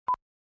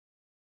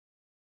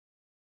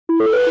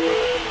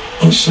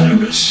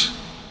Osiris.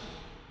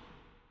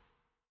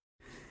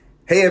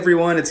 Hey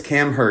everyone, it's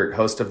Cam Hurt,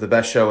 host of the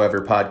Best Show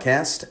Ever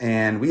podcast,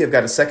 and we have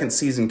got a second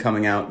season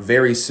coming out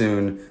very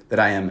soon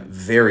that I am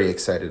very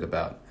excited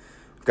about.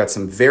 We've got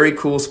some very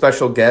cool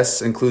special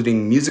guests,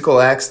 including musical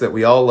acts that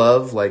we all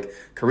love, like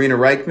Karina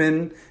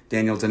Reichman,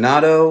 Daniel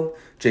Donato,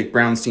 Jake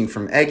Brownstein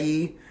from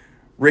Eggy,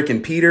 Rick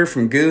and Peter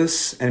from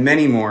Goose, and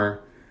many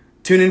more.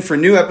 Tune in for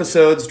new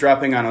episodes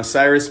dropping on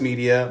Osiris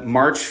Media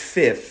March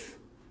 5th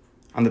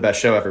on the Best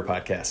Show Ever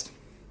podcast.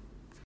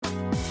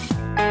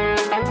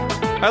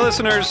 Hi,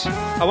 listeners.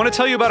 I want to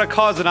tell you about a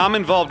cause that I'm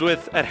involved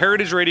with at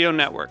Heritage Radio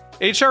Network.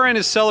 HRN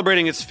is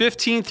celebrating its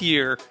 15th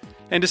year,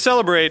 and to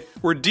celebrate,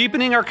 we're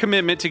deepening our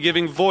commitment to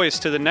giving voice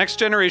to the next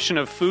generation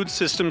of food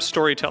systems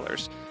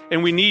storytellers,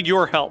 and we need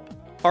your help.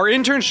 Our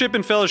internship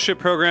and fellowship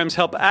programs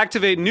help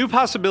activate new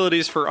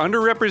possibilities for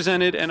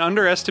underrepresented and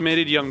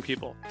underestimated young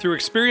people through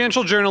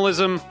experiential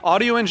journalism,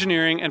 audio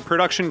engineering, and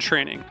production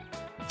training.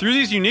 Through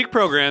these unique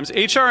programs,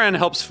 HRN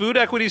helps food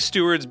equity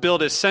stewards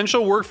build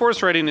essential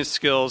workforce readiness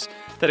skills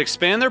that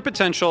expand their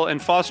potential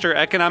and foster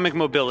economic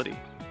mobility.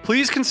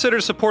 Please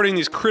consider supporting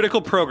these critical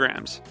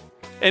programs.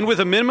 And with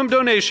a minimum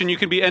donation, you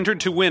can be entered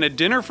to win a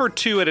dinner for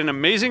two at an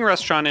amazing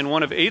restaurant in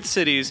one of 8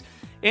 cities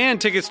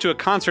and tickets to a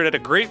concert at a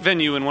great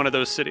venue in one of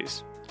those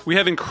cities. We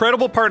have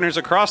incredible partners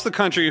across the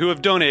country who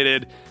have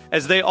donated,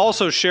 as they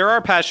also share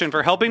our passion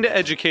for helping to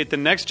educate the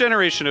next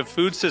generation of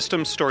food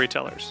systems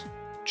storytellers.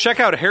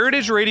 Check out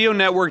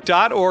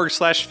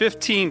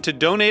heritageradionetwork.org/15 to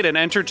donate and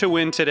enter to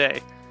win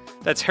today.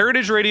 That's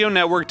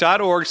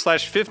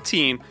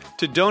heritageradionetwork.org/15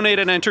 to donate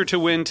and enter to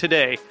win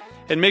today.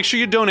 And make sure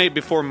you donate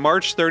before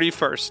March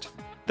 31st.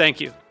 Thank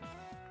you.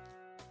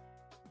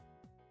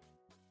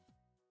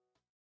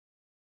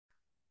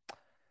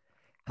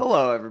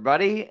 Hello,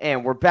 everybody,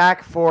 and we're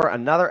back for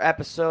another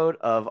episode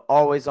of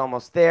Always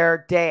Almost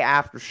There, Day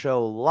After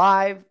Show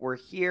Live. We're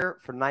here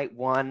for night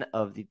one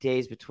of the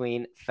Days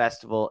Between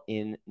Festival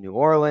in New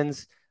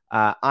Orleans.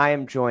 I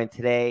am joined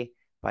today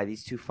by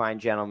these two fine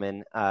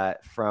gentlemen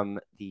from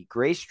the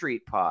Gray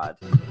Street Pod.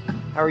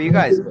 How are you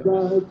guys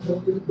doing?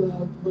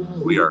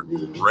 We are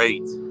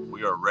great.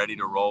 We are ready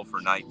to roll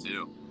for night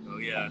 2. Oh,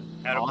 yeah.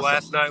 Had a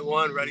blast night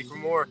 1, ready for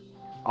more.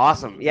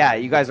 Awesome. Yeah,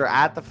 you guys are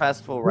at the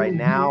festival right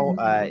now.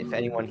 If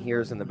anyone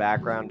hears in the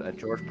background,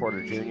 George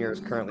Porter Jr. is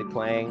currently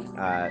playing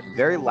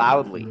very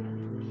loudly,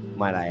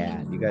 might I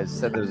add. You guys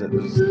said there's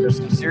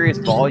some serious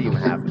volume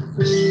happening.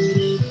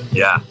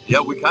 Yeah,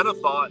 we kind of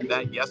thought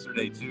that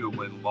yesterday, too,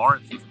 when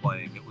Lawrence was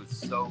playing. It was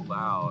so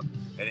loud,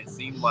 and it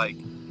seemed like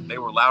they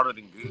were louder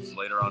than Goose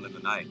later on in the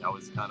night. I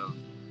was kind of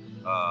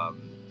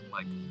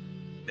like,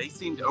 they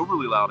seemed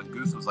overly loud, and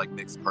Goose was like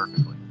mixed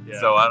perfectly. Yeah.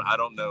 So I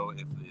don't know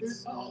if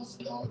it's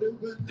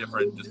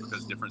different just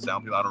because different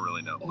sound people. I don't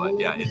really know. But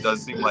yeah, it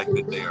does seem like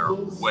that they are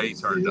way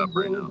turned up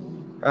right now.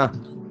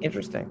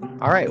 Interesting.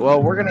 All right.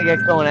 Well, we're going to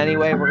get going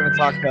anyway. We're going to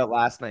talk about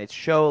last night's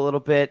show a little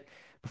bit.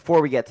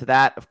 Before we get to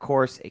that, of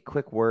course, a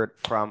quick word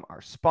from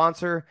our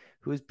sponsor,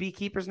 who is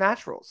Beekeepers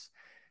Naturals.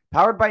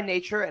 Powered by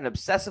nature and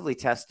obsessively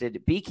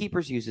tested,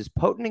 Beekeepers uses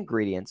potent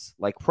ingredients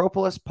like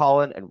propolis,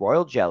 pollen, and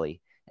royal jelly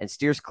and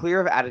steers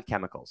clear of added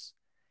chemicals.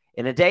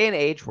 In a day and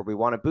age where we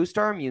want to boost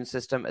our immune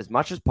system as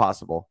much as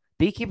possible,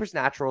 Beekeepers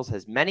Naturals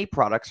has many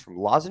products from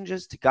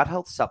lozenges to gut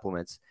health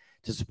supplements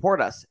to support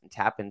us and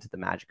tap into the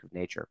magic of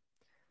nature.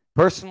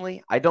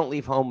 Personally, I don't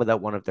leave home without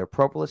one of their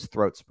propolis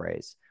throat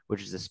sprays,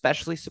 which is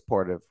especially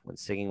supportive when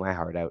singing my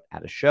heart out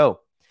at a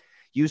show.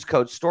 Use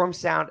code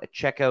STORMSOUND at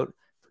checkout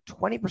for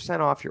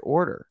 20% off your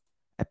order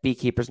at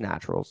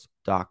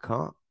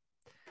beekeepersnaturals.com.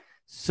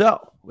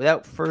 So,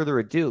 without further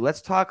ado,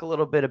 let's talk a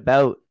little bit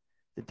about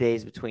the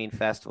Days Between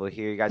Festival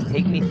here. You guys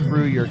take me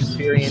through your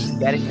experience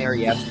getting there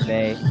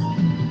yesterday,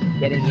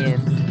 getting in,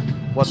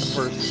 what the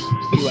first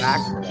few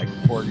acts were like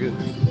before Goose.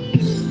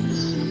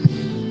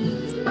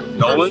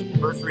 Nolan?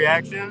 First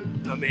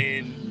reaction, I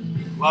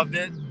mean, loved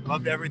it.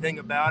 Loved everything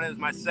about it. It was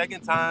my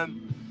second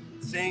time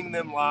seeing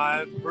them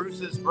live.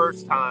 Bruce's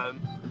first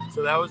time.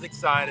 So that was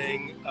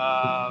exciting.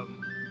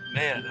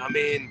 Man, I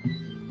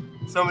mean,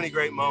 so many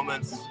great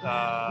moments.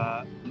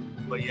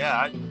 But yeah,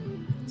 I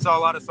saw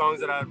a lot of songs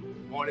that I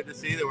wanted to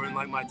see. They were in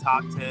like my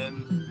top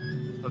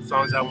 10 of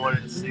songs I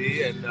wanted to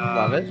see. And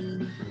love it.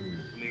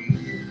 I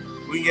mean,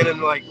 we can get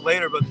into like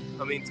later, but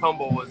I mean,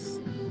 Tumble was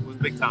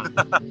big time.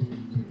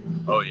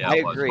 Oh yeah, I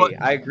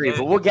agree.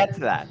 But we'll get to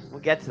that.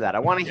 I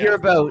want to hear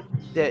about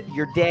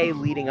your day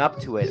leading up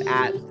to it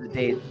at the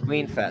Days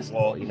Between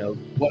Festival. You know,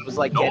 what was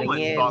like Nolan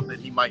getting in. thought that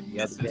he might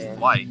miss his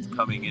flight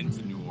coming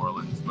into New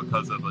Orleans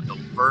because of a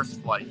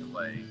first flight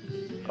delay.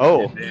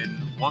 Oh. And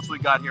then once we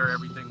got here,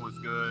 everything was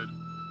good.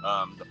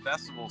 The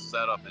festival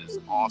setup is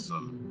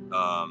awesome.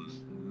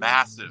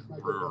 Massive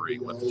brewery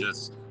with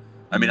just,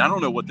 I mean, I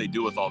don't know what they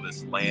do with all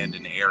this land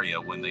and area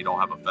when they don't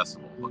have a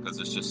festival because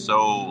it's just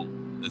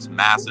it's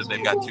massive.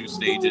 They've got 2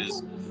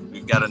 stages.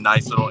 We've got a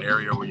nice little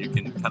area where you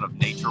can kind of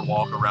nature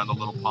walk around a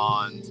little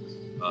pond.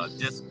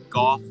 Disc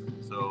golf.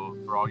 So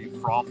for all you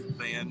froth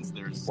fans,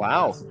 there's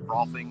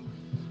frothing.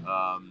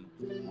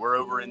 we're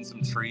over in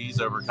some trees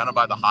over kind of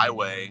by the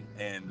highway,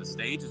 and the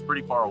stage is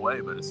pretty far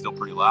away, but it's still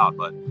pretty loud.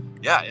 But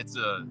yeah, it's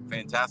a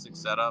fantastic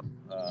setup.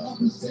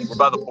 We're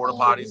by the porta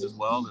potties as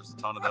well. There's a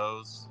ton of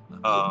those.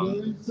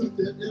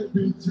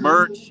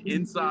 Merch,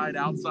 inside,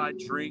 outside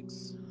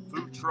drinks,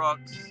 food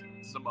trucks,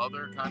 some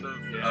other kind of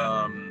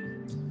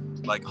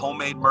like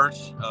homemade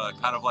merch,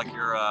 kind of like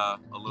you're a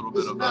little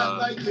bit of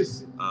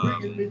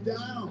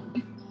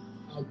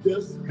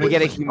we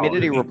get a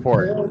humidity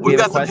report. We've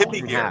got some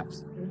hippie gear.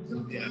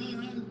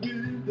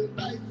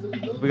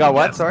 We got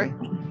what? Sorry?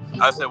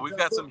 I said we've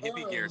got some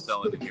hippie gear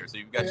selling in here, so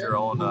you've got your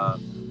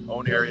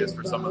own areas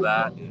for some of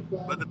that.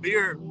 But the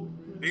beer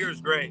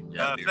is great.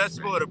 Yeah,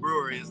 Festival at a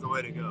brewery is the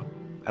way to go.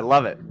 I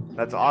love it.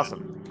 That's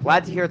awesome.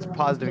 Glad to hear it's a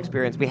positive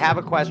experience. We have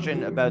a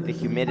question about the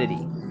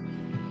humidity.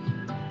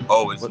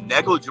 Oh, it's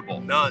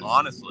negligible. None.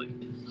 Honestly.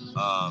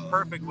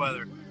 Perfect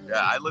weather. Yeah,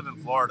 I live in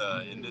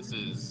Florida, and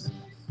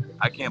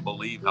I can't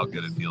believe how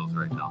good it feels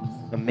right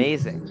now.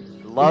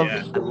 Amazing.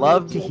 I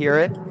love to hear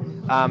it.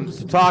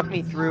 So talk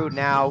me through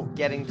now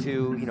getting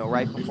to,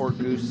 right before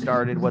Goose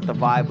started, what the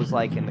vibe was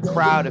like in the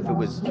crowd, if it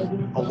was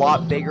a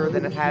lot bigger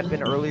than it had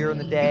been earlier in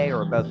the day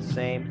or about the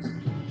same.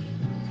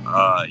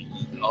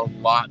 A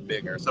lot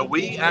bigger. So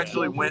we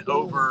actually went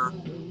over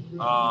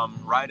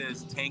right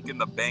as Tank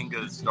and the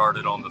Bangas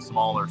started on the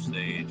smaller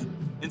stage.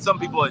 And some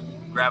people had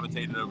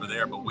gravitated over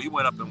there, but we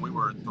went up and we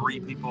were 3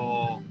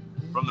 people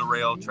from the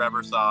rail,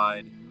 Trevor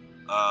side.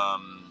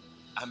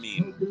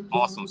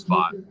 Awesome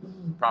spot.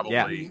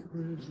 Probably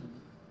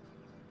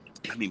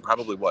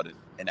what,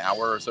 an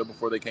hour or so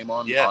before they came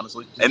on,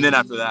 honestly. And then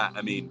after that,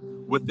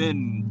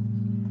 within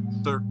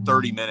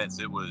 30 minutes,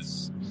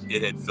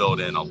 it had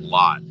filled in a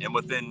lot. And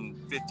within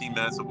 15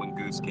 minutes of when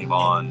Goose came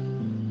on,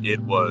 we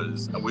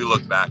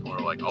looked back and we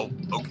were like, oh,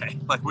 okay.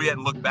 Like we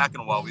hadn't looked back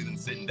in a while. We've been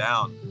sitting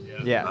down.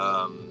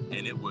 Yeah.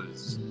 And it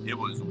was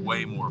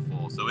way more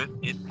full. So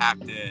it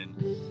packed in,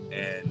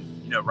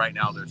 and right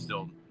now there's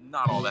still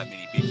not all that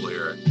many people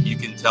here. You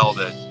can tell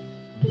that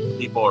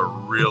people are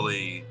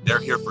they're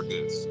here for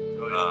Goose.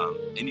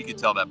 And you can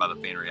tell that by the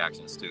fan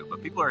reactions too.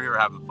 But people are here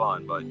having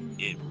fun, but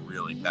it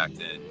really packed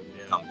in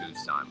come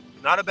Goose time.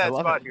 Not a bad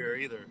spot here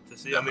either to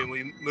see.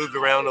 We moved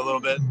around a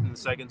little bit in the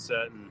second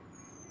set, and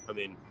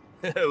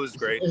it was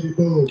great.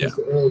 Yeah.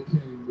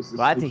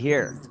 Glad to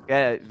hear.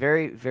 Yeah,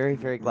 very, very,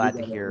 very glad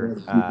to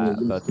hear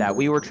about that.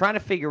 We were trying to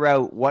figure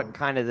out what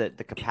kind of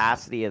the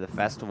capacity of the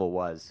festival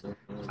was,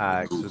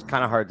 because it was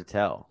kind of hard to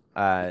tell.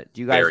 Do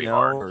you guys Very know?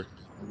 hard.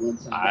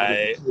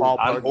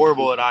 I'm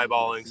horrible at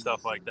eyeballing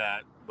stuff like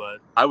that, but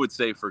I would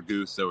say for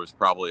Goose there was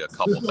probably a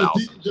couple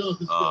thousand.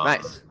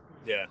 Nice.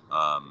 Yeah.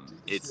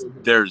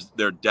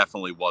 There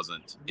definitely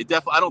wasn't.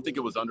 I don't think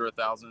it was under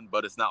 1,000,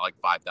 but it's not like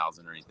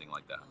 5,000 or anything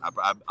like that.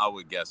 I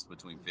would guess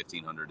between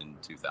 1,500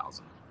 and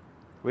 2,000.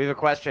 We have a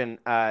question.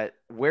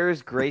 Where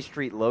is Gray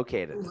Street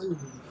located?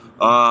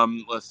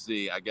 Let's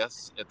see. I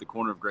guess at the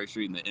corner of Gray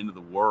Street and the end of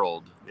the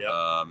world.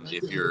 Yep.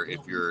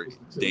 If you're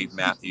Dave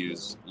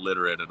Matthews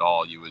literate at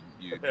all, you'd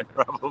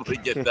probably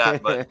get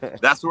that.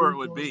 But that's where it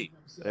would be.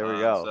 There we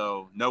go.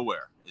 So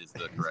nowhere is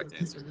the correct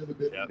answer.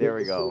 Yep. There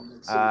we go.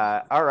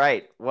 All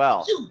right.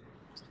 Well,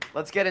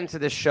 let's get into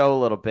this show a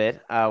little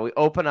bit. We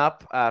open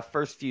up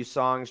first few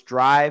songs: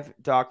 Drive,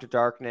 Dr.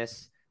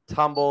 Darkness,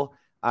 Tumble.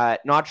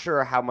 Not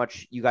sure how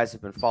much you guys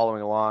have been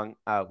following along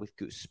with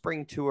Goose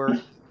Spring Tour,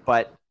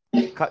 but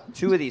cut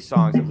 2 of these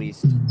songs at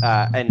least.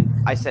 And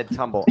I said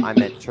Tumble, I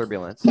meant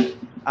Turbulence.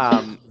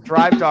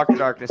 Drive, Dr.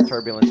 Darkness,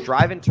 Turbulence.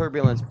 Drive and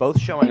Turbulence both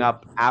showing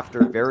up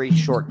after very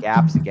short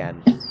gaps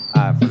again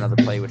for another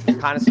play, which was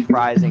kind of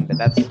surprising, but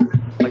that's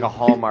like a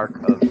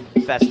hallmark of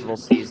festival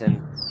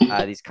season.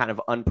 These kind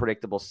of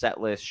unpredictable set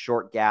lists,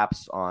 short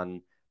gaps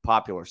on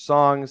popular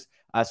songs.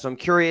 So I'm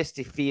curious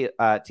to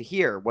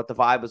hear what the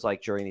vibe was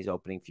like during these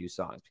opening few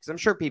songs, because I'm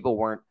sure people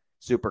weren't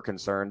super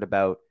concerned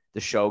about the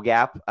show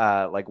gap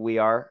like we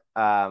are.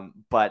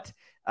 But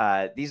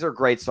these are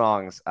great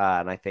songs,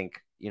 and I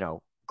think,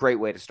 great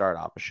way to start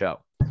off a show.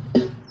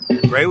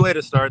 Great way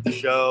to start the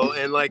show,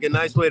 and like a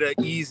nice way to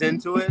ease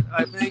into it,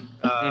 I think.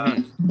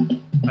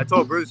 I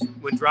told Bruce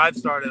when Drive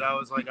started, I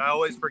was like, I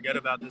always forget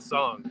about this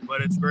song,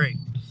 but it's great.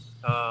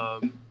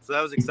 So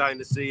that was exciting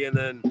to see. And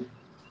then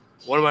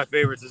one of my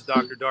favorites is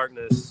Dr.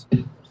 Darkness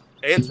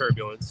and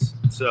Turbulence.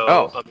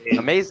 So,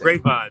 amazing.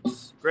 Great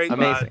vibes.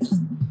 Vibes.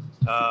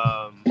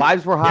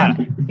 Vibes were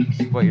high.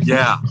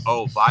 Yeah.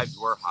 Oh, vibes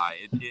were high.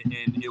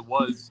 And it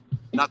was,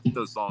 not that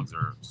those songs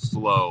are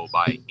slow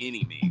by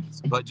any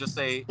means, but just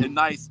a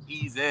nice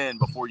ease in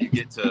before you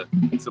get to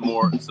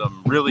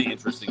some really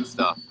interesting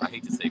stuff. I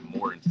hate to say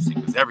more interesting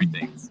because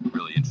everything's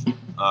really interesting.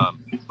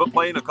 But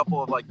playing a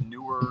couple of like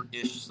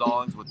newer-ish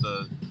songs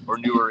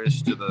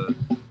newer-ish to the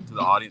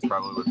audience,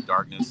 probably with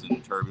Darkness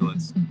and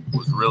Turbulence,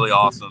 was really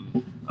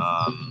awesome.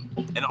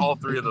 And all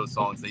 3 of those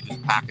songs, they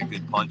just pack a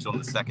good punch on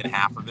the second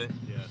half of it.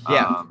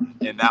 Yeah.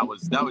 And that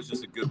was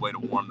just a good way to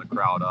warm the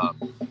crowd up.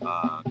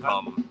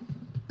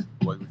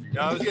 What would you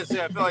Yeah, I was gonna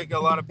say I feel like a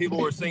lot of people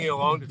were singing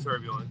along to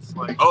Turbulence.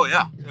 Like, Oh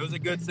yeah, it was a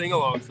good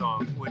sing-along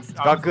song, which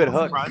I got was good a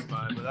little hooks. surprised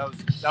by, but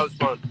that was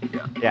fun.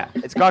 Yeah,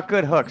 it's got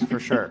good hooks for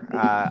sure.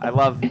 I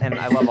love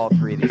all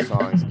three of these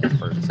songs in the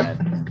first set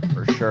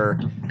for sure.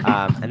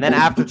 And then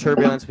after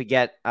Turbulence, we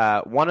get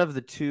one of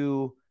the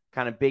two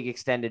kind of big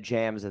extended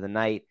jams of the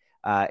night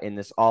in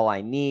this All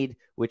I Need,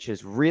 which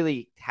has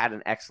really had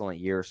an excellent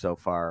year so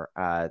far.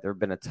 There have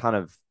been a ton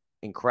of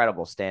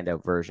incredible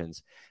standout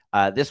versions.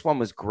 This one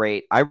was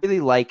great. I really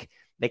like,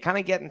 they kind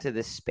of get into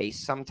this space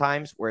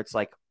sometimes where it's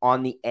like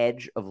on the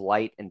edge of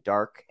light and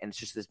dark, and it's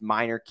just this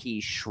minor key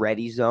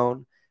shreddy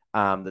zone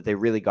that they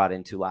really got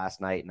into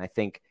last night. And I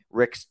think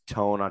Rick's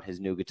tone on his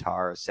new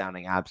guitar is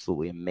sounding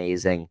absolutely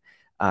amazing.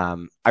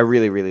 I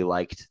really, really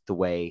liked the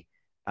way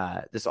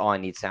this All I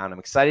Need sound. I'm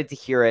excited to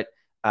hear it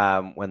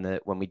when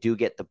we do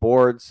get the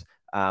boards.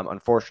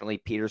 Unfortunately,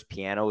 Peter's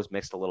piano was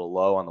mixed a little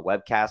low on the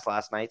webcast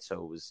last night,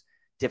 so it was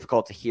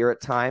difficult to hear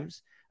at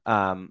times.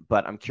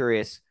 But I'm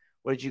curious,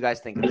 what did you guys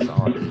think of the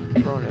song?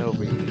 Throwing it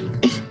over you.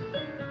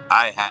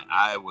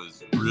 I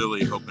was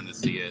really hoping to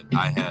see it.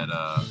 I had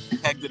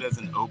pegged it as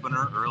an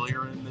opener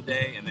earlier in the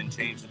day and then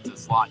changed it to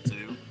slot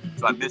 2,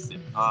 so I missed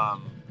it.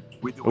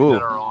 We did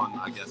our own,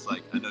 I guess,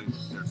 like, I know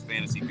there's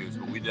Fantasy Goose,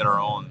 but we did our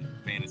own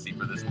fantasy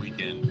for this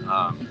weekend.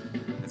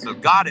 And so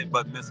got it,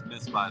 but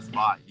missed by a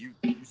spot. You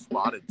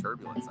spotted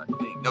Turbulence, I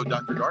think. No,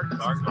 Dr. Darkness.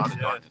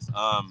 Darkness.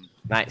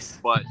 Nice.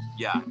 But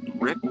yeah,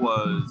 Rick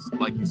was,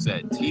 like you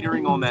said,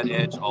 teetering on that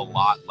edge a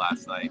lot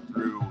last night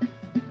through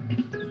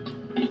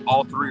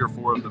all 3 or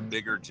 4 of the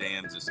bigger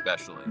jams,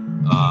 especially.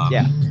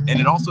 And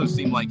it also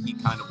seemed like he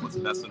kind of was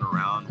messing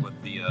around with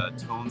the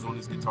tones on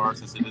his guitar,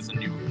 since it is a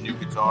new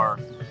guitar,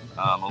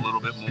 a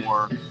little bit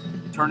more,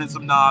 turning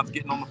some knobs,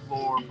 getting on the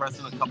floor,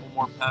 pressing a couple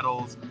more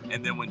pedals,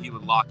 and then when he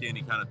would lock in,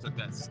 he kind of took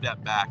that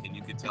step back, and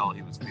you could tell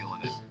he was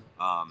feeling it.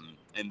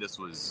 And this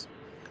was,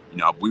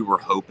 we were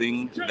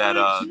hoping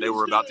that they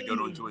were about to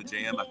go into a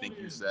jam. I think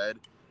you said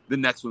the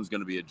next one's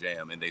going to be a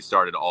jam, and they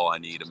started All I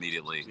Need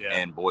immediately,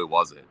 and boy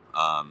was it.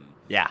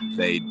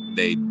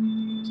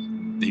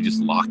 They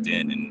just locked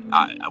in,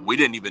 and we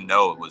didn't even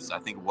know it was, I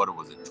think, what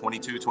was it,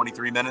 22,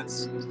 23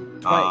 minutes?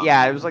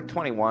 It was like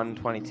 21,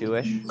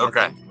 22-ish.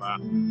 Okay. Wow.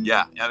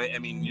 Yeah, I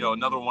mean,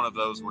 another one of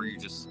those where you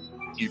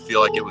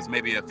feel like it was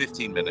maybe a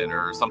 15-minute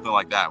or something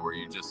like that, where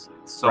you just,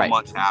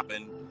 much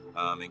happened,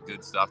 and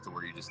good stuff to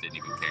where you just didn't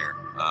even care.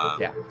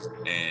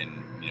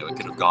 And, it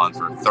could have gone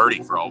for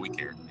 30 for all we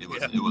cared. It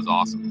was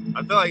awesome.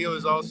 I feel like it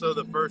was also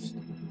the first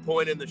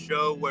point in the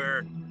show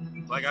where,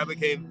 like, I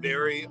became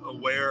very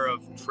aware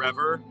of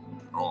Trevor,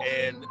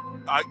 and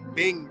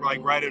being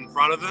like right in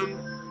front of him.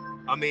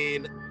 I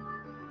mean,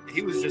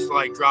 he was just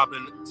like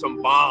dropping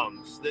some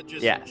bombs that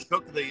just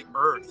shook the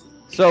earth.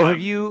 So have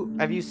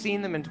you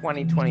seen them in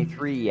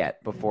 2023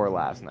 yet before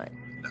last night?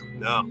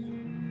 No.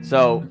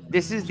 So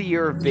this is the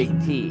year of Big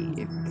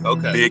T.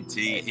 Okay. Big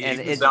T.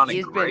 He's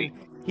sounding great.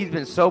 He's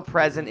been so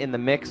present in the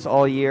mix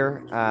all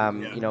year.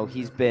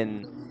 He's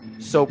been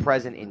so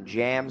present in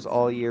jams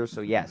all year.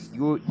 So yes,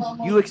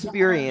 you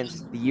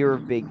experienced the year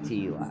of Big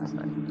T last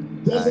night.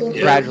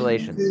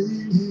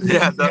 Congratulations.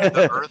 Yeah,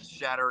 the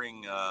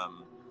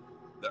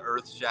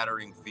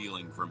earth-shattering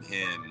feeling from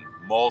him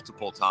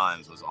multiple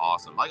times was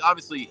awesome. Like,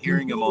 obviously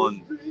hearing him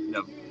on,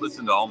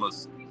 listen to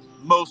almost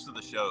most of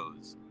the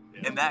shows,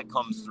 and that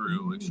comes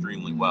through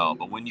extremely well.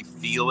 But when you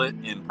feel it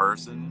in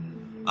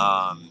person,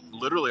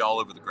 literally all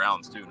over the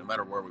grounds too, no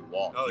matter where we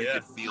walk, you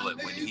could feel it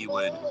when he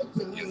would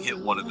hit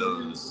one of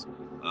those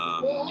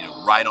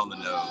right on the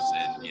nose.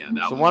 And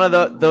that so was one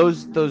of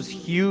those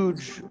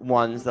huge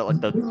ones that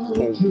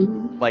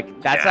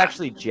that's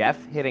actually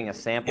Jeff hitting a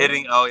sample.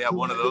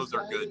 One of those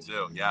are good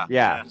too.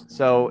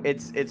 So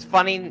it's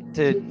funny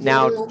to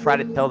now try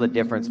to tell the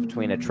difference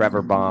between a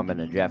Trevor bomb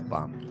and a Jeff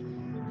bomb.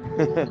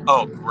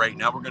 Oh, great.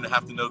 Now we're going to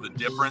have to know the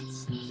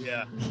difference.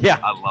 Yeah.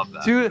 I love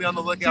that. Be on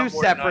the lookout two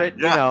separate,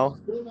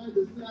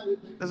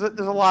 there's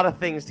a lot of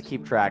things to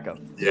keep track of.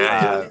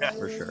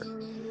 For sure.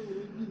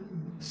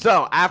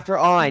 So after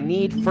All I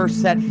Need, first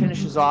set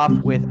finishes off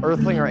with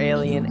Earthling or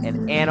Alien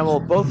and Animal,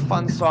 both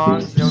fun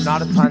songs,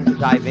 not a ton to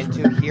dive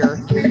into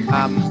here.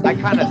 I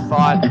kind of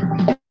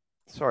thought,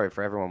 sorry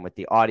for everyone with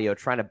the audio,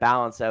 trying to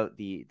balance out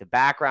the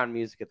background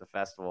music at the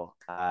festival,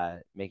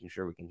 making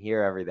sure we can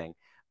hear everything.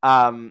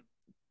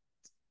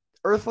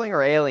 Earthling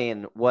or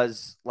Alien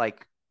was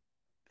like,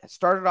 it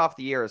started off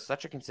the year as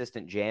such a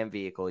consistent jam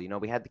vehicle.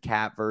 We had the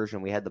Cat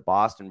version, we had the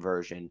Boston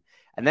version,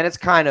 and then it's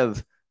kind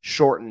of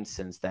shortened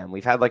since then.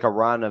 We've had like a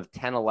run of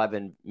 10,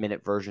 11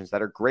 minute versions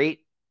that are great,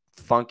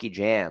 funky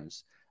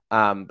jams.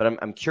 But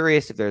I'm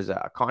curious if there's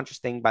a conscious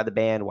thing by the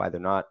band, why they're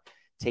not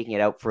taking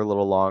it out for a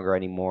little longer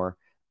anymore.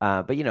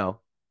 But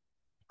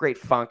great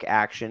funk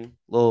action,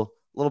 little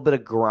bit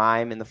of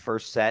grime in the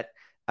first set,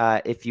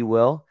 if you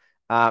will.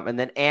 And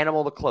then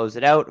Animal to close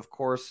it out. Of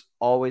course,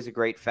 always a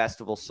great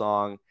festival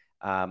song.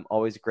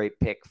 Always a great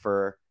pick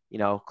for,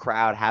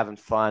 crowd having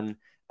fun,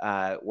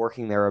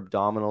 working their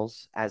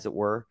abdominals, as it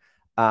were.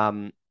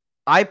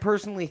 I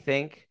personally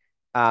think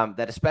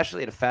that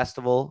especially at a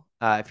festival,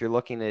 if you're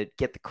looking to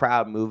get the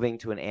crowd moving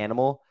to an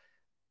Animal,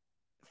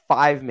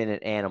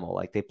 5-minute Animal,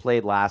 like they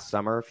played last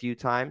summer a few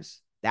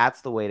times,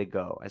 that's the way to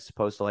go, as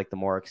opposed to like the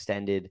more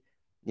extended,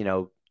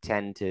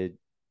 10 to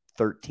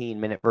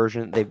 13-minute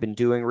version they've been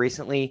doing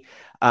recently.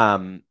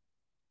 To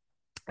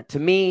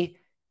me,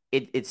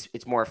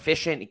 it's more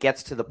efficient. It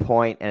gets to the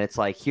point, and it's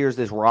like, here's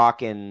this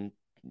rockin',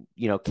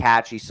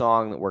 catchy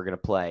song that we're gonna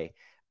play,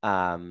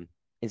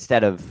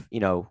 instead of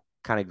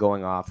kind of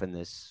going off in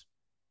this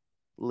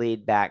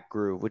laid back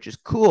groove, which is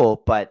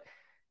cool, but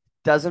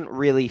doesn't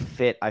really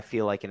fit, I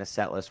feel like, in a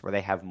set list where they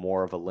have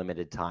more of a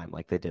limited time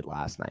like they did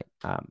last night.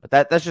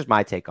 But that's just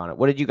my take on it.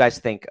 What did you guys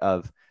think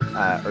of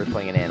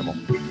Earthling and Animal?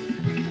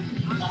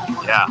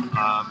 Yeah,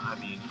 I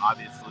mean,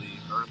 obviously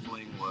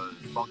Earthling was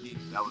funky.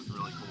 That was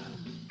really cool.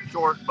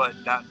 Short, but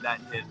that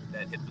hit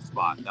the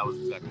spot. That was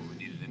exactly what we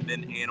needed. And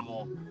then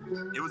Animal,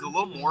 it was a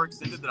little more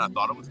extended than I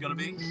thought it was going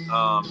to be.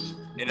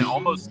 And it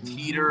almost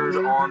teetered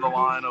on the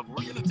line of,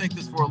 we're going to take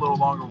this for a little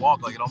longer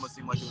walk. Like, it almost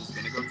seemed like it was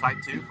going to go type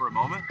 2 for a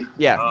moment.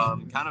 Yeah.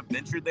 Kind of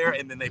ventured there,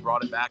 and then they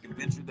brought it back and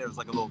ventured there. It was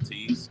like a little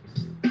tease.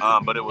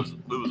 But it was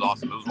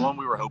awesome. It was one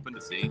we were hoping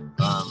to see.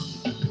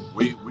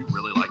 We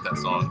really like that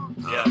song.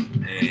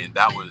 And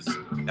that was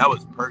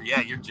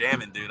yeah, you're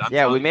jamming, dude.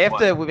 We may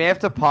have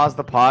to pause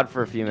the pod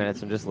for a few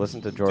minutes and just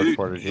listen to George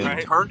Porter Jr.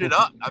 They turned it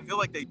up. I feel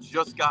like they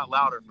just got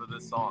louder for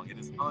this song. It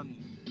is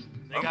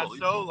They got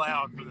so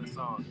loud for this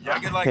song. Yeah.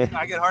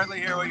 I could hardly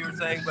hear what you were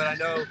saying, but I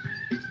know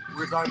we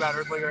were talking about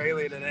Earthling or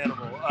Alien and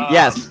Animal.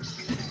 Yes.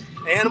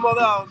 Animal,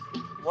 though,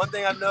 one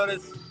thing I've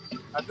noticed,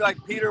 I feel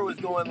like Peter was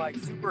going like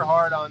super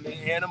hard on the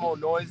Animal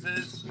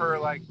noises for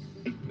like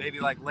maybe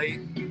like late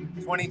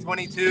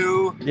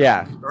 2022,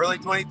 early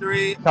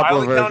 23. I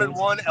only counted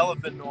one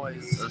elephant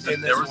noise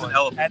there was an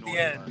elephant at the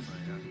end,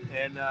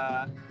 and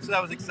so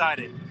that was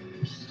exciting.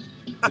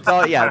 It's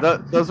all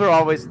those are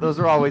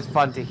always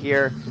fun to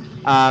hear.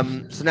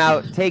 So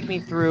now take me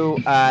through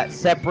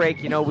set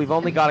break. We've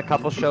only got a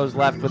couple shows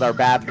left with our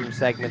bathroom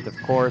segment, of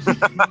course.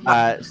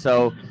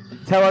 So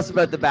tell us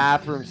about the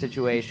bathroom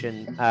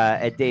situation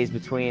at Days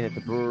Between at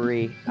the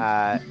brewery.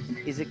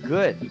 Is it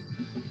good?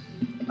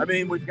 I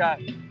mean, we've got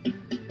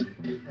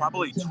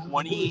probably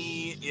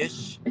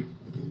 20-ish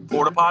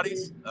porta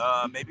potties,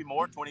 maybe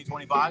more, 20,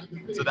 25.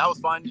 So that was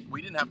fun.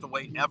 We didn't have to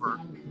wait ever.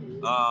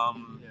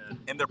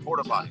 And they're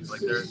porta potties.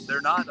 Like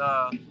they're not.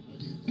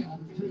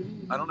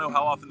 I don't know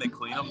how often they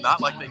clean them. Not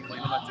like they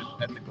clean them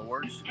at the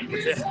gorge,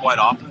 which is quite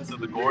often. So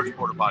the gorge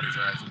porta potties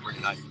are actually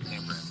pretty nice with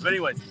campgrounds. But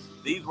anyways,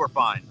 these were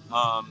fine.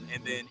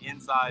 And then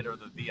inside are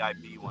the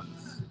VIP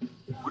ones.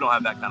 We don't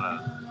have that kind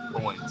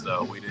of coin,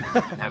 so we didn't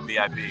have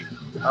VIP.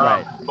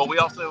 Right. But we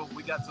got some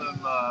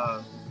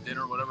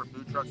dinner, whatever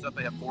food truck stuff.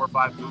 They have 4 or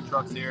 5 food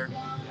trucks here.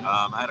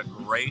 I had a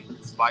great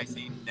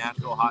spicy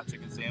Nashville hot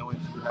chicken sandwich.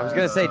 I was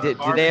gonna say, did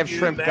they have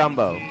shrimp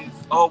gumbo?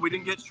 Oh, we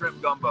didn't get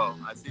shrimp gumbo.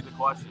 I see the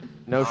question.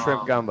 No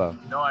shrimp gumbo.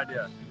 No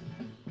idea.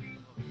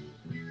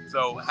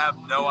 So have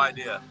no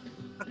idea.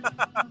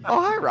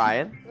 Oh, hi,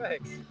 Ryan.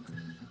 Thanks.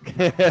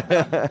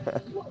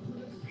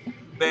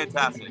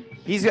 Fantastic.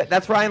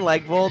 That's Ryan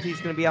Legvold. He's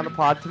going to be on the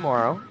pod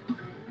tomorrow.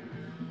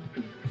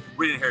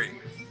 We didn't hear you.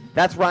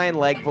 That's Ryan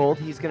Legvold.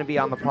 He's going to be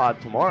on the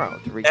pod tomorrow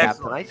to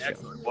recap tonight's show.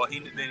 Excellent. Well,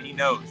 then he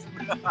knows.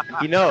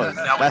 He knows.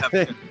 Now we have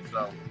to,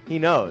 so. He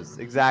knows.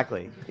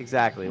 Exactly.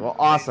 Well,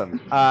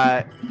 awesome.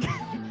 I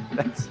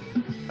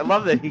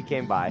love that he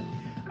came by.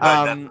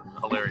 That's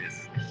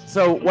hilarious.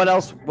 So what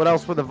else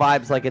were the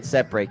vibes like at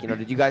set break?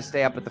 Did you guys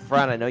stay up at the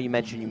front? I know you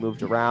mentioned you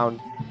moved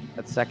around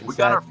at the second set. We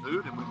got our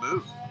food and we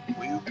moved.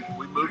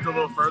 We moved a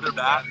little further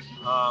back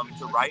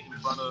to right in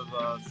front of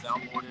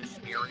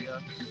soundboard-ish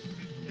area,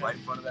 right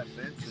in front of that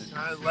fence.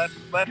 And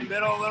left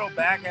middle, a little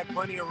back, had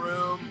plenty of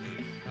room.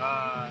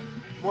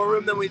 More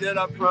room than we did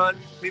up front.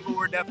 People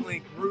were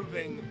definitely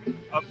grooving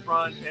up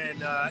front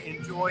and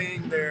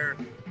enjoying their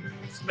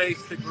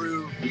space to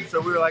groove. So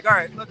we were like, all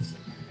right, let's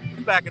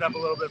back it up a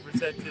little bit for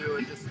set 2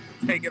 and just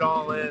take it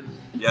all in.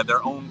 Yeah,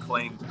 their own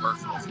claimed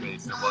personal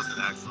space. It wasn't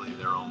actually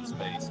their own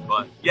space,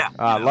 but yeah.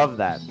 Love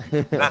that.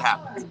 That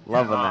happens.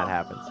 Love when that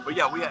happens. But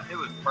yeah, it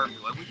was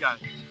perfect. Like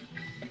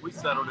we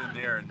settled in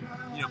there, and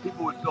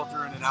people would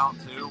filter in and out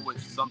too, which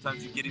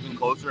sometimes you get even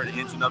closer, an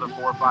inch, another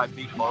 4 or 5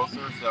 feet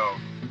closer. So,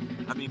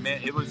 I mean,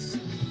 man, it was.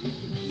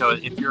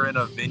 If you're in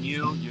a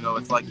venue,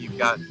 it's like you've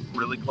got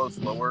really close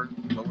lower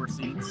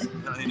seats.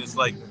 I mean, it's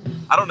like,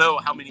 I don't know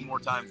how many more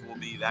times we'll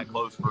be that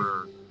close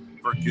for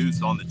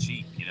Goose on the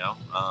cheap,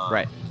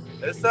 Right.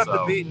 It's tough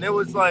to beat, and it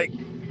was like,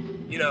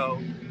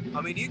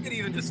 I mean, you could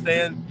even just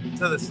stand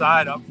to the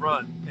side up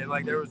front, and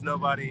like there was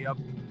nobody up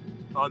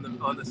on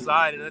the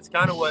side, and that's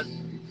kind of what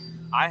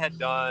I had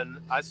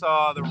done. I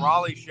saw the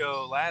Raleigh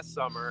show last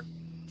summer,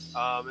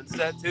 and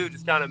set 2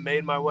 just kind of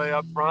made my way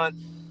up front,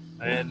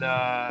 and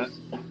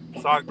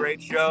saw a great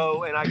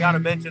show, and I got to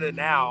mention it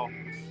now.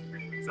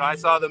 So I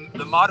saw the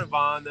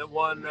Madhavan that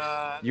won.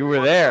 You were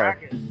there.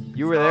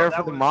 You were there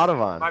for the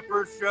Madhavan. My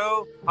first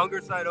show,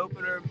 Hunger Side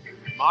opener.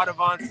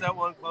 Madhavan set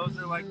 1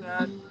 closer like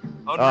that.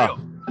 Unreal.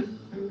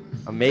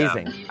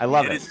 Amazing. Yeah. I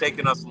love it. it. It's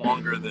taken us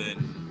longer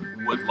than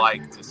we would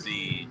like to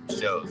see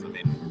shows. I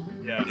mean,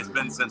 it's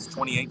been since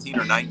 2018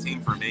 or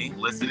 19 for me,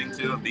 listening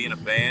to and being a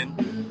fan,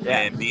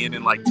 and being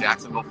in like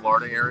Jacksonville,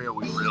 Florida area.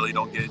 We really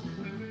don't get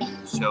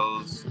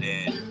shows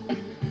in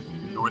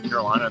North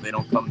Carolina. They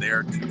don't come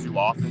there too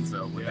often.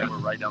 So when they were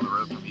right down the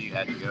road from me, you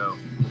had to go.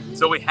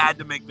 So we had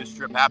to make this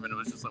trip happen. It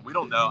was just like, we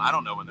don't know. I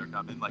don't know when they're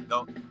coming. Like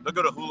they'll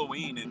go to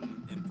Halloween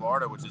in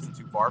Florida, which isn't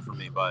too far from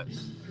me, but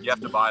you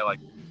have to buy like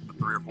a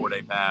 3 or 4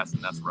 day pass,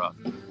 and that's rough.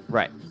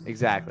 Right.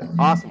 Exactly.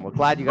 Awesome. Well,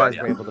 glad you guys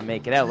were able to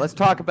make it out. Let's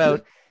talk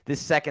about this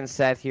second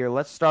set here.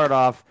 Let's start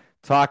off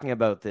talking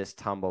about this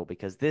tumble,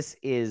 because this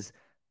is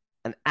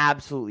an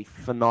absolutely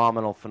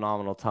phenomenal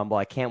tumble.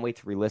 I can't wait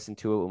to re-listen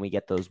to it when we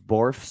get those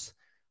borfs.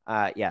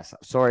 Yes,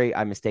 sorry,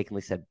 I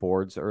mistakenly said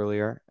boards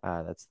earlier.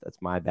 That's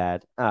my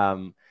bad.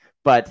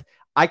 But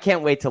I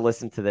can't wait to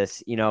listen to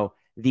this. You know,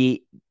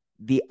 the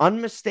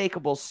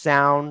unmistakable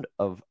sound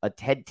of a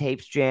Ted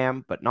Tapes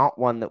jam, but not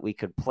one that we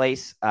could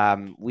place.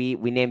 We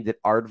named it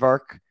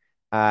Aardvark.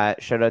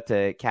 Shout out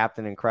to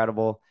Captain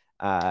Incredible.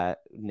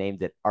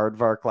 Named it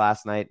Aardvark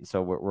last night, and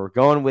so we're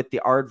going with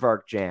the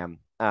Aardvark jam.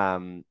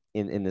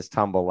 In this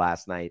tumble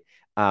last night.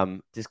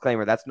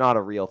 Disclaimer, that's not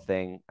a real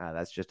thing.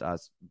 That's just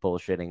us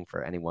bullshitting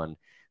for anyone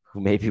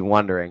who may be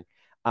wondering.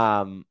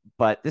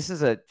 But this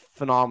is a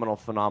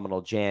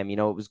phenomenal jam. You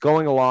know, it was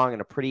going along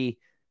in a pretty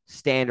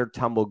standard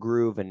tumble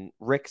groove, and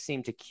Rick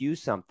seemed to cue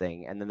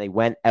something, and then they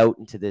went out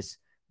into this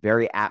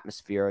very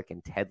atmospheric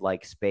and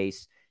TED-like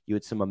space. You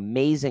had some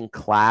amazing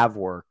clav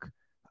work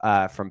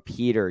from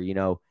Peter, you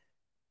know,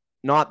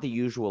 not the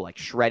usual like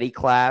shreddy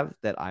clav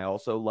that I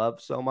also love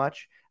so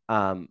much,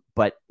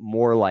 but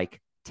more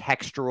like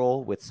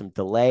textural with some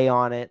delay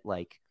on it,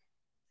 like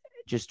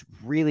just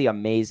really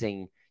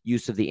amazing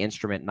use of the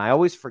instrument. And I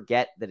always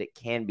forget that it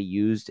can be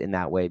used in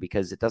that way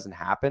because it doesn't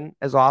happen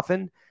as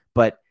often,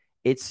 but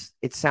it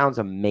sounds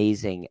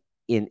amazing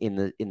in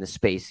the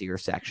spacier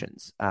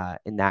sections,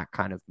 in that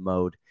kind of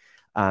mode.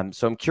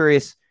 So I'm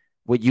curious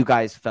what you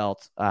guys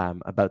felt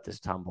about this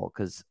tumble,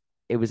 because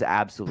it was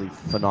absolutely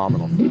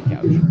phenomenal from the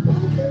couch.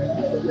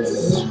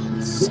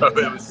 So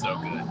it was so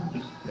good.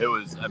 It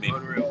was, I mean,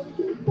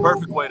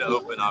 perfect way to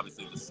open,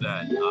 obviously, the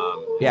set.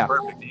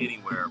 Perfect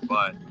anywhere,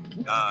 but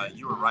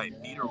you were right.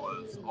 Peter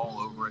was all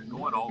over it,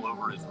 going all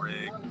over his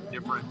rig,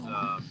 different,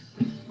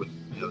 with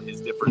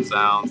his different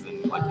sounds,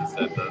 and like you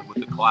said, with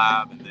the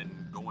clav, and then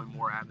going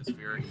more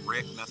atmospheric.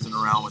 Rick messing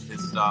around with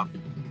his stuff.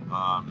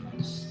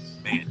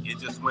 Man, it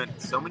just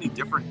went so many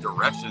different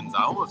directions.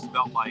 I almost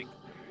felt like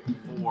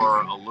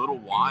for a little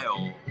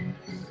while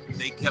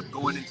they kept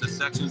going into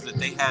sections that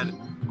they had.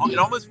 It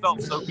almost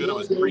felt so good it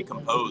was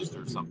pre-composed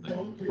or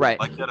something. Right.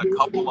 Like that a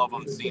couple of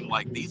them seemed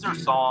like these are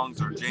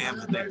songs or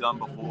jams that they've done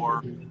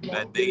before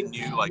that they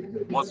knew, like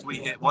once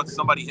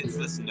somebody hits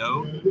this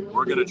note,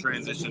 we're going to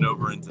transition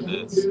over into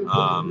this.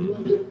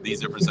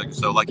 These different sections.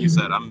 So like you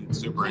said, I'm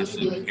super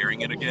interested in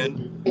hearing it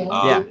again.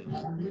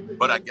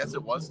 But I guess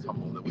it was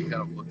Tumble that we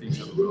kind of looked at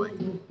each other, we're like,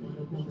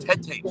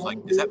 Ted Tapes, like,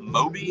 is that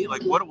Moby?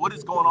 Like, what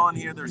is going on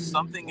here? There's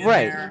something in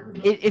there.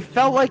 It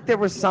felt like there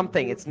was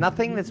something. It's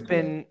nothing that's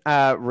been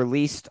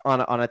released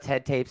on a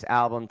Ted Tapes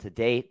album to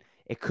date.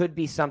 It could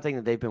be something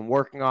that they've been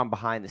working on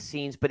behind the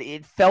scenes, but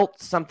it felt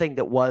something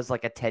that was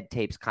like a Ted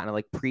Tapes kind of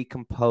like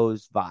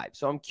pre-composed vibe.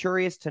 So I'm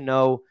curious to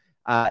know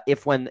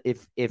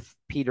if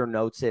Peter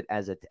notes it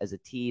as a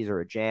tease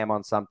or a jam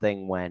on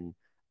something when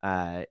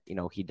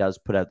he does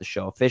put out the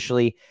show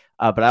officially.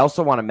 But I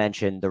also want to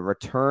mention the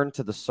return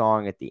to the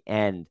song at the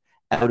end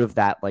out of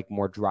that like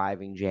more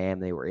driving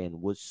jam they were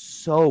in was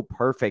so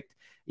perfect.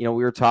 You know,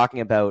 we were talking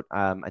about,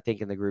 I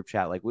think in the group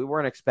chat, like we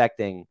weren't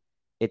expecting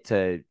it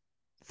to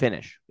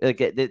finish. Like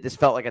this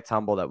felt like a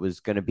tumble that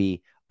was going to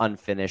be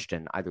unfinished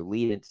and either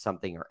lead into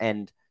something or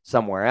end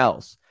somewhere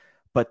else.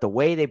 But the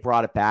way they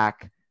brought it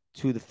back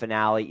to the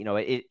finale, you know,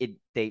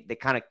 they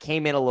kind of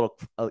came in a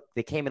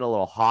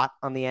little hot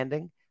on the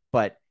ending,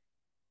 but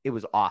it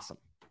was awesome.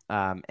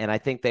 And I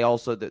think they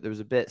also, there was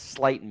a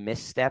slight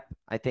misstep.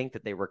 I think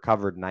that they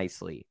recovered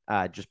nicely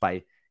just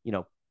by,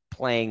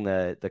 playing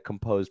the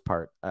composed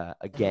part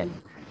again.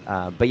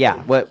 But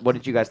yeah, what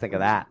did you guys think of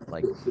that?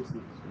 Like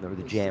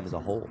the jam as a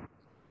whole?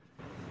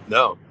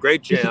 No,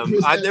 great jam.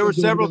 There were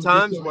several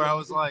times where I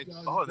was like,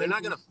 oh, they're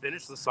not going to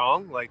finish the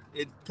song. Like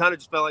it kind of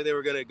just felt like they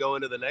were going to go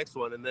into the next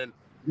one. And then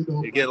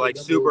it get like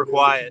super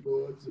quiet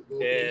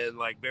and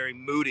like very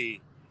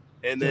moody.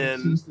 And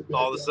then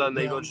all of a sudden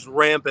they just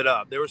ramp it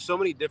up. There were so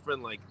many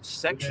different like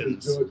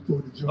sections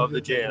of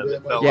the jam,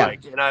 it felt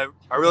like. And I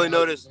really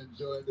noticed,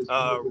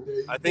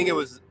 I think it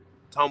was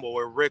Tumble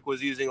where Rick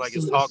was using like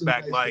his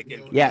talkback mic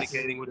and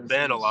communicating with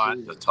Ben a lot.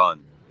 A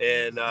ton.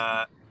 And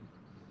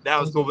that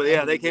was cool. But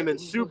yeah, they came in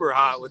super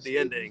hot with the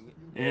ending.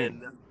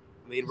 And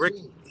I mean, Rick,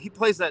 he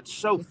plays that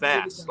so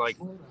fast. Like,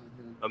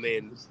 I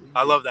mean,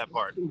 I love that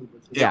part.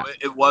 Yeah,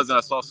 it was. And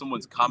I saw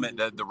someone's comment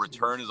that the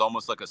return is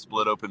almost like a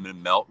split open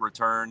and melt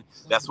return.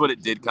 That's what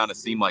it did kind of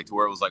seem like, to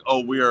where it was like,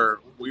 oh, we're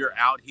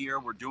out here,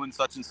 we're doing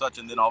such and such,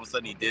 and then all of a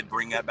sudden he did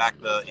bring that back,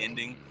 the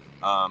ending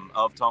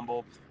of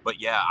Tumble. But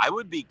yeah, I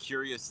would be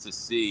curious to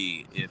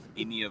see if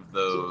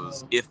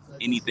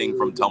anything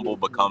from Tumble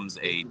becomes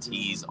a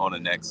tease on a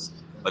next,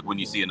 like when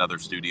you see another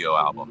studio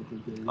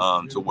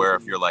album, to where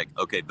if you're like,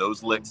 okay,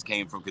 those licks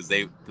came from,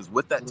 because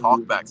with that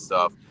talkback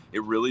stuff,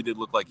 it really did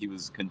look like he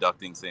was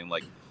conducting, saying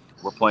like,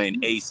 we're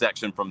playing a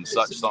section from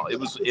such song.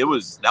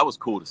 That was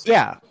cool to see.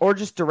 Yeah, or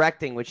just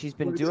directing, which he's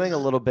been doing a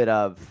little bit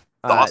of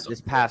Awesome. this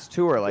past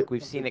tour. Like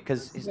we've seen it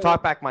because his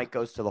talkback mic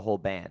goes to the whole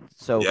band.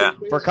 So Yeah.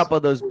 for a couple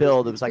of those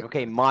builds, it was like,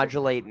 okay,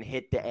 modulate and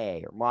hit the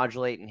A, or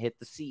modulate and hit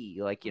the C,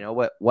 like, you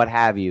know, what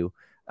have you.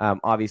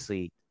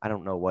 Obviously, I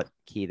don't know what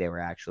key they were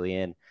actually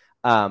in,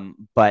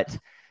 but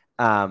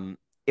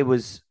it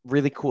was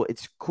really cool.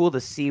 It's cool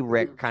to see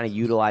Rick kind of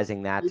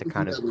utilizing that to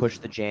kind of push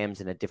the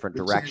jams in a different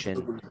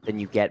direction than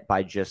you get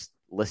by just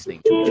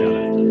listening to each other.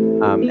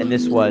 And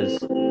this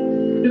was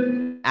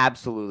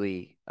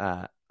absolutely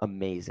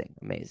amazing.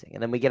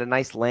 And then we get a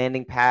nice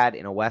landing pad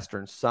in a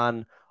Western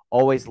Sun.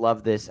 Always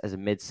love this as a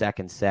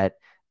mid-second set,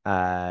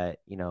 tune,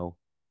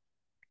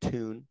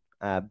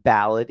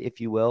 ballad,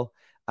 if you will.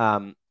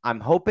 I'm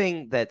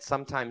hoping that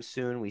sometime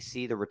soon we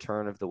see the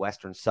return of the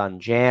Western Sun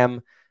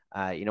jam.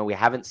 We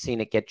haven't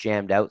seen it get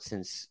jammed out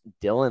since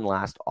Dylan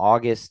last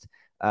August,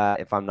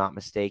 if I'm not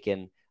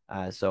mistaken.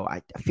 So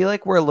I feel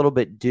like we're a little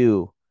bit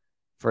due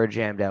for a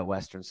jammed out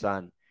Western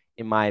Sun,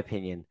 in my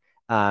opinion.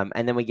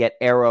 And then we get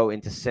Arrow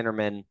into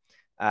Sinnerman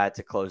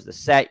to close the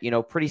set.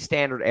 Pretty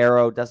standard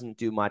Arrow, doesn't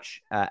do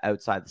much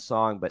outside the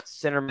song, but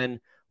Sinnerman,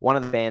 one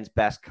of the band's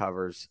best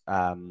covers,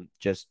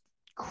 just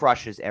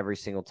crushes every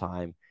single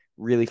time.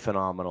 Really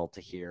phenomenal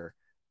to hear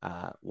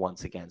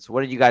once again. So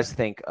what did you guys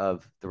think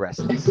of the rest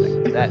of the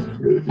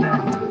segment?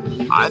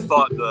 I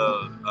thought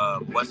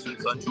the Western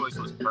Sun choice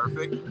was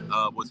perfect.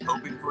 Was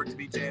hoping for it to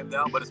be jammed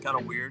out, but it's kind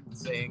of weird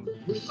saying,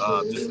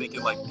 just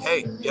thinking like,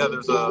 hey, yeah,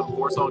 there's a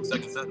 4-song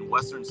second set, and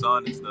Western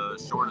Sun is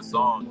the shortest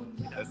song.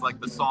 It's like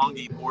the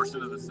songy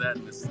portion of the set,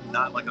 and it's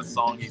not like a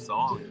songy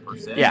song per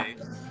se. Yeah.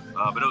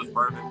 But it was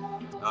perfect.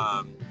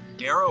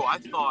 Arrow, I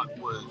thought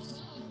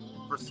was,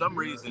 for some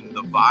reason,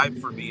 the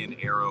vibe for me in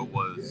Arrow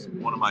was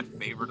one of my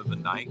favorite of the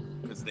night,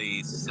 because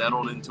they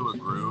settled into a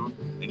groove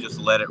and just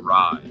let it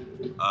ride.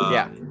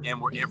 And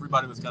where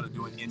everybody was kind of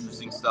doing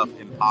interesting stuff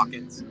in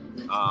pockets.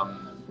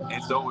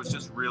 And so it was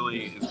just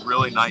really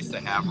nice to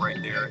have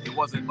right there. It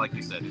wasn't, like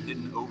you said, it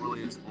didn't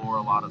overly explore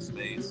a lot of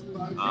space,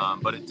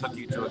 but it took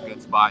you to a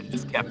good spot and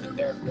just kept it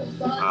there.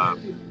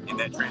 And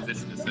that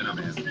transition to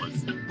Sinnerman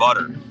was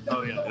butter.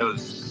 Oh yeah, that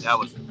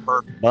was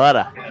perfect.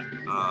 Butter.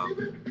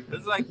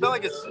 It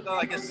felt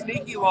like a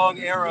sneaky long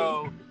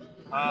Arrow,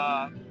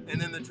 and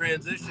then the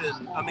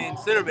transition. I mean,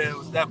 Sinnerman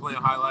was definitely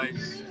a highlight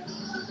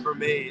for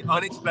me.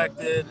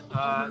 Unexpected,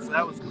 so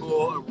that was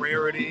cool. A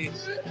rarity.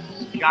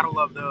 Gotta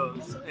love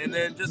those. And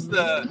then just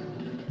the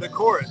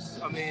chorus.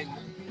 I mean,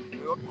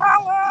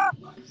 power!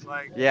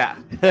 Like, yeah,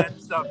 that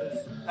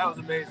was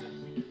amazing.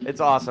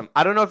 It's awesome.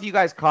 I don't know if you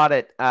guys caught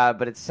it,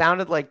 but it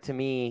sounded like to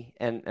me,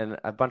 and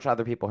a bunch of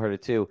other people heard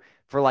it too,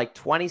 for like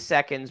 20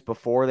 seconds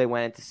before they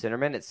went into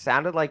Sinnerman, it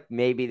sounded like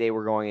maybe they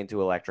were going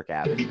into Electric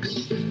Avenue.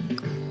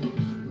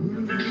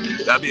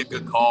 That'd be a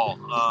good call.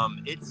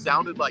 It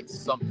sounded like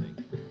something.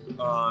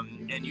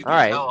 And you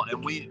can tell,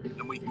 and we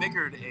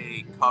figured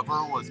a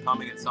cover was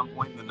coming at some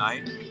point in the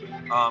night.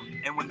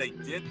 And when they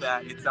did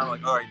that, it sounded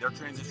like, all right, they're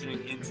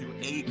transitioning into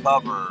a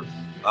cover.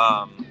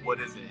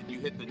 What is it? And you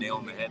hit the nail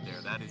on the head there.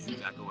 That is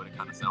exactly what it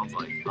kind of sounds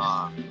like.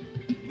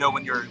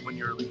 When you're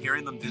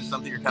hearing them do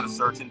something, you're kind of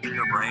searching through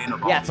your brain.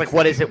 It's like,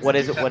 what is it?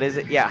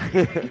 Yeah.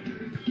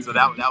 So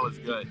that was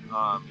good.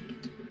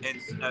 And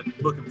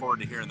looking forward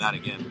to hearing that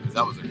again, because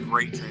that was a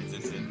great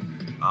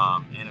transition,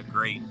 and a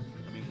great.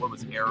 What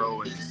was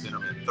Arrow and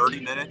Sinnerman? 30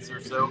 minutes or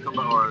so,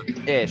 or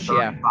ish,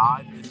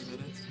 35-ish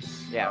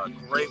minutes. Yeah,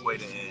 great way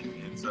to end.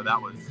 And so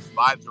that was,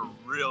 vibes were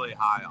really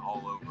high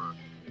all over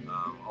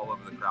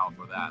the crowd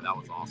for that. That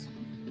was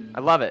awesome.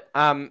 I love it.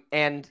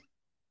 And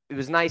it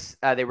was nice.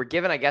 They were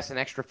given, I guess, an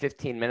extra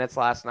 15 minutes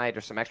last night,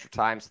 or some extra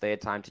time, so they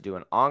had time to do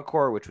an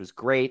encore, which was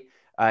great.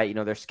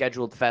 Their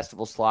scheduled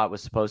festival slot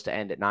was supposed to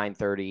end at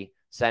 9:30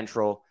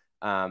 Central,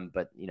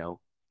 but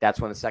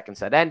that's when the second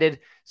set ended.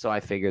 So I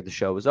figured the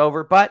show was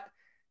over, but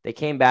they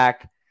came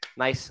back.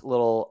 Nice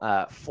little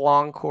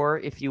flongcore,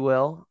 if you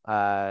will.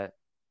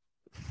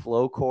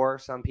 Flowcore,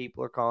 some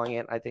people are calling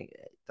it. I think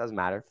it doesn't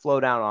matter.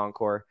 Flow down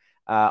encore.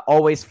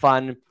 Always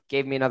fun.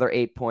 Gave me another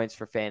 8 points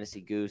for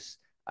Fantasy Goose.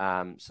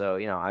 So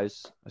I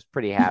was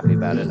pretty happy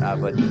about it.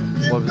 But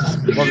what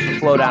was the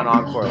flow down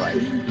encore like?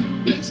 We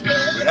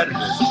had to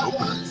do some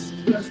openers.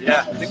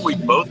 Yeah, I think we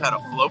both had a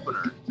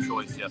flopener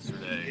choice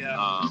yesterday.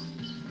 Yeah.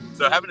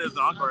 So having it as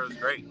an encore was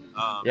great.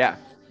 Yeah.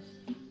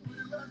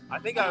 I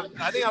think I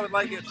would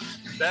like it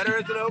better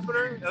as an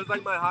opener. That was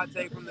like my hot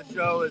take from the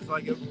show. Is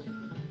like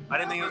I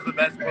didn't think it was the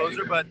best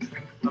closer, but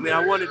I mean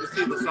I wanted to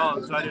see the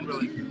song, so I didn't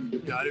really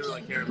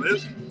care. But it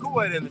was a cool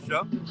way to end the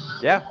show.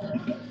 Yeah.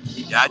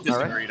 Yeah, I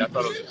disagreed. Right. I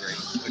thought it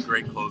was a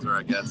great closer,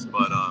 I guess.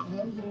 But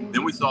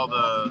then we saw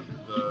the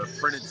the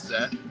printed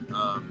set,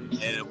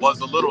 and it was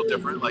a little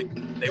different. Like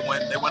they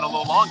went a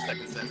little long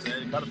second set,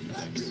 and it got a few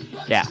things.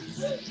 Yeah.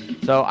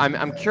 So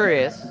I'm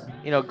curious,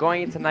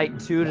 going into night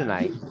 2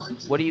 tonight,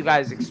 what are you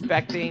guys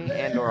expecting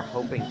and or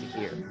hoping to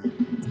hear?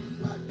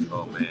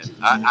 Oh man,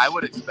 I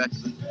would expect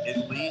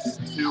at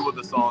least 2 of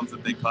the songs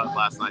that they cut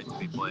last night to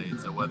be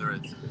played. So whether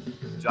it's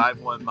Jive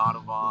One,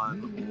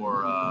 Madhavan,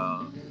 or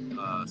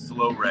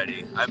Slow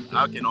Ready,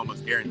 I can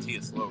almost guarantee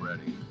it's Slow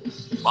Ready.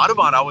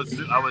 Madhavan, I was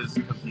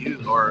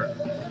confused, or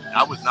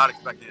I was not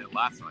expecting it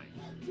last night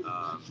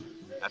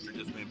after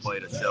just being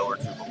played a show or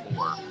 2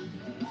 before.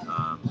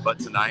 But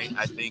tonight,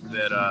 I think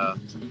that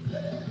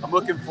I'm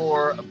looking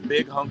for a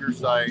big hunger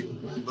site,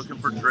 looking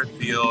for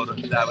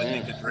Dripfield. I would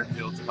think that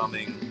Dripfield's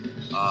coming,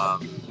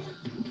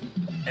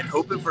 and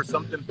hoping for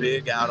something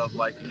big out of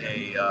like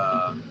a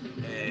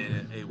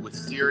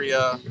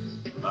Wisteria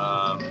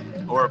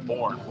or a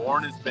Born.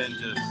 Born has been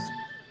just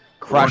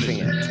crushing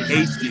it.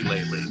 Tasty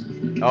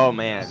lately. Oh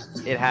man,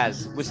 it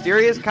has.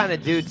 Wisteria's kind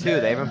of due too.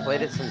 They haven't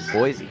played it since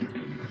Boise.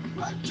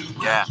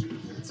 Yeah.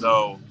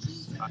 So.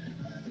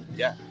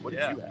 Yeah. What did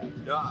you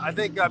have? No, I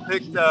think I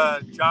picked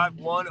Jive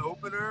One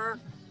opener,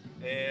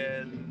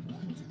 and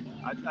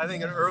I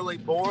think an early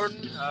Born,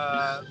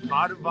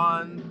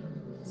 Madhavan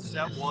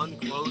set 1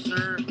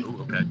 closer.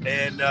 Ooh, okay.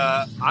 And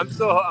I'm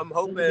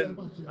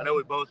hoping, I know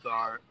we both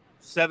are,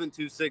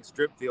 726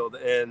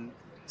 Dripfield in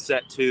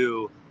set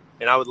 2,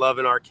 and I would love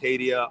an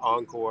Arcadia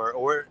encore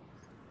or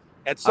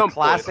at some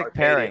classic point,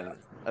 pairing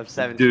of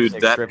 726 Dude,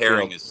 that Dripfield.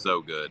 pairing is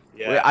so good.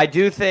 Yeah. I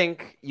do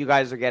think you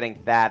guys are getting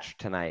Thatch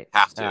tonight.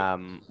 Have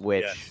to.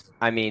 Which, Yes.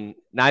 I mean,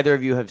 neither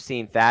of you have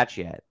seen Thatch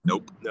yet.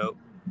 Nope.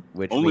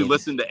 Which Only means,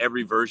 listen to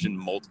every version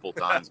multiple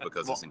times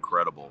because it's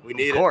incredible. We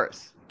need of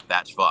course.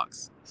 Thatch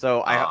fucks.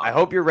 So I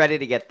hope you're ready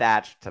to get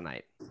Thatch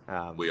tonight.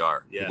 We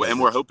are. Yes. And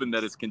we're hoping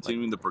that it's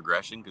continuing the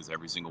progression because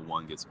every single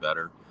one gets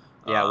better.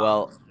 Yeah,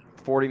 well,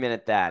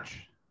 40-minute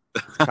Thatch.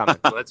 It's coming.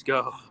 it. Let's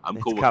go. I'm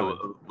It's cool coming.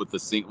 with a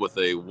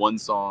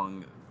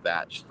 1-song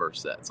Thatch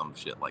first set, some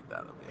shit like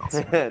that. That'd be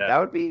awesome. That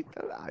would be,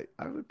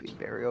 I would be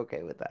very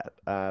okay with that.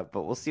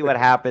 But we'll see what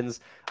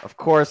happens. Of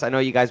course, I know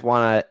you guys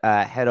want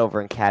to head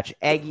over and catch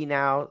Eggy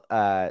now.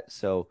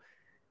 So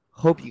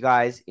hope you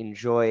guys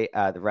enjoy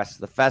the rest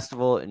of the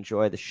festival.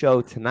 Enjoy the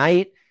show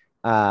tonight.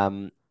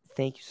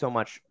 Thank you so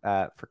much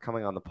for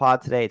coming on the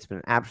pod today. It's been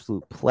an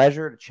absolute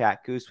pleasure to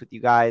chat Goose with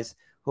you guys.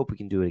 Hope we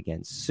can do it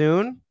again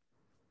soon.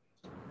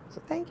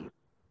 So thank you.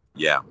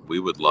 Yeah, we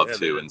would love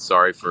to. And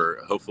sorry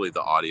for, hopefully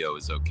the audio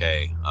is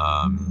okay.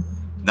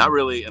 Not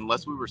really,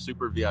 unless we were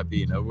super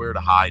VIP. Nowhere to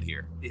hide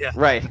here. Yeah.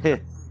 Right.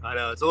 I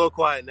know. It's a little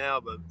quiet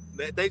now, but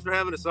thanks for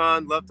having us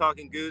on. Love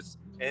talking Goose.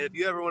 And if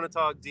you ever want to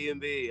talk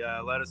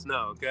DMV, let us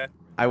know, okay?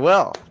 I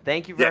will.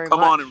 Thank you very much.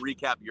 Yeah, come on and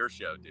recap your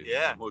show, dude.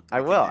 Yeah.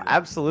 I will.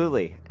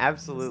 Absolutely.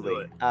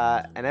 Absolutely.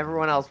 And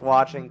everyone else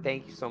watching,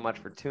 thank you so much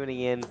for tuning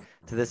in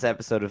to this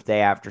episode of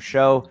Day After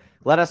Show.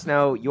 Let us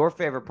know your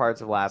favorite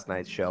parts of last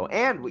night's show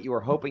and what you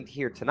were hoping to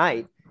hear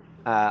tonight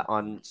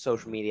on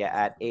social media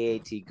at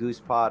AAT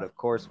Goosepod. Of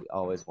course, we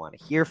always want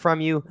to hear from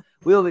you.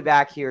 We'll be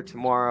back here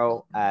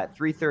tomorrow at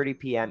 3:30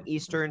 p.m.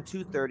 Eastern,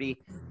 2:30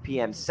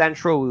 p.m.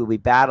 Central. We will be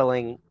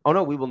battling. Oh,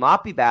 no, we will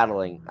not be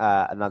battling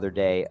another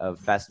day of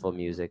festival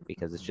music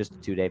because it's just a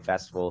 2-day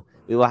festival.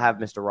 We will have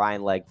Mr.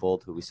 Ryan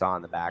Legvold, who we saw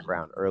in the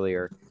background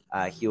earlier.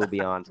 He will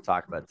be on to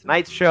talk about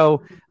tonight's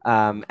show.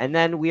 And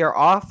then we are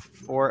off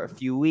for a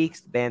few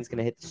weeks. The band's going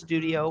to hit the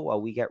studio while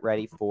we get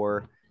ready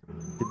for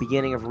the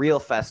beginning of real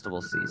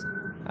festival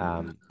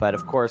season. But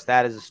of course,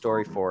 that is a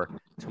story for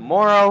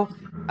tomorrow.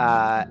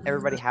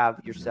 Everybody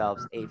have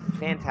yourselves a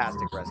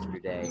fantastic rest of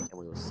your day, and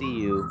we will see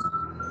you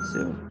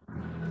soon.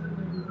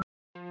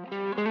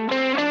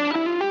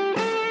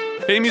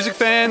 Hey, music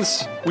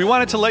fans! We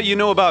wanted to let you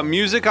know about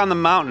Music on the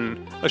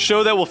Mountain, a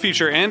show that will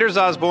feature Anders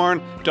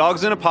Osborne,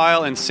 Dogs in a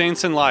Pile, and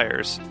Saints and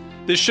Liars.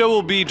 This show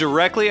will be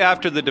directly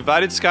after the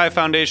Divided Sky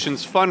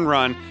Foundation's Fun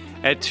Run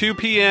at 2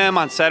 p.m.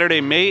 on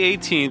Saturday, May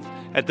 18th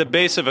at the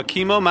base of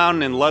Akimo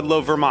Mountain in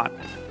Ludlow, Vermont.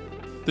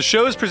 The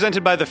show is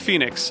presented by The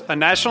Phoenix, a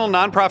national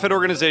nonprofit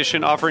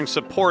organization offering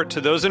support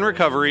to those in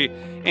recovery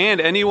and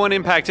anyone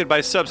impacted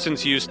by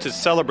substance use to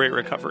celebrate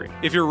recovery.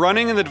 If you're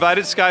running in the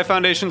Divided Sky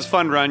Foundation's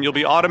Fun Run, you'll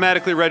be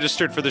automatically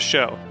registered for the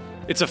show.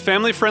 It's a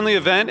family-friendly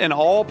event, and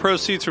all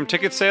proceeds from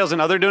ticket sales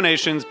and other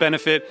donations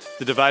benefit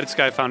the Divided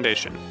Sky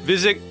Foundation.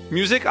 Visit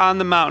Music on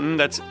the Mountain,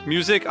 that's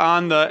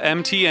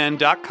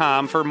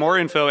musiconthemtn.com for more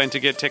info and to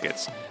get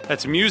tickets.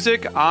 That's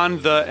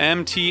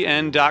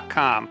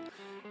musiconthemtn.com.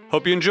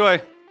 Hope you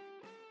enjoy.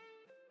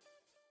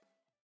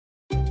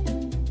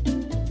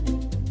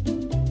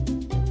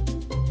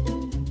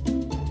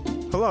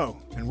 Hello,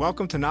 and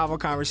welcome to Novel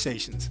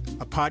Conversations,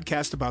 a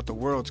podcast about the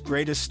world's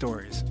greatest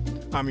stories.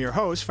 I'm your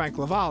host, Frank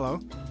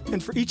Lavallo,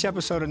 and for each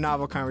episode of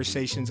Novel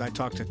Conversations, I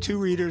talk to 2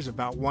 readers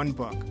about one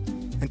book.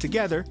 And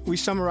together, we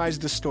summarize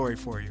the story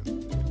for you.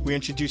 We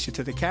introduce you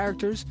to the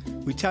characters,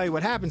 we tell you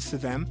what happens to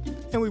them,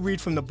 and we read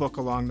from the book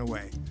along the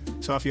way.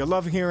 So if you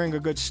love hearing a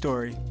good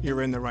story,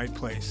 you're in the right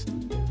place.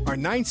 Our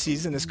 9th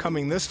season is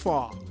coming this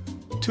fall.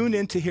 Tune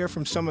in to hear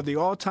from some of the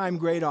all-time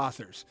great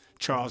authors,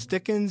 Charles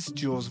Dickens,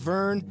 Jules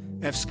Verne,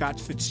 F. Scott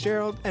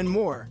Fitzgerald, and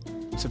more.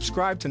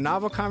 Subscribe to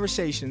Novel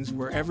Conversations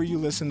wherever you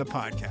listen to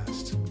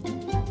podcasts.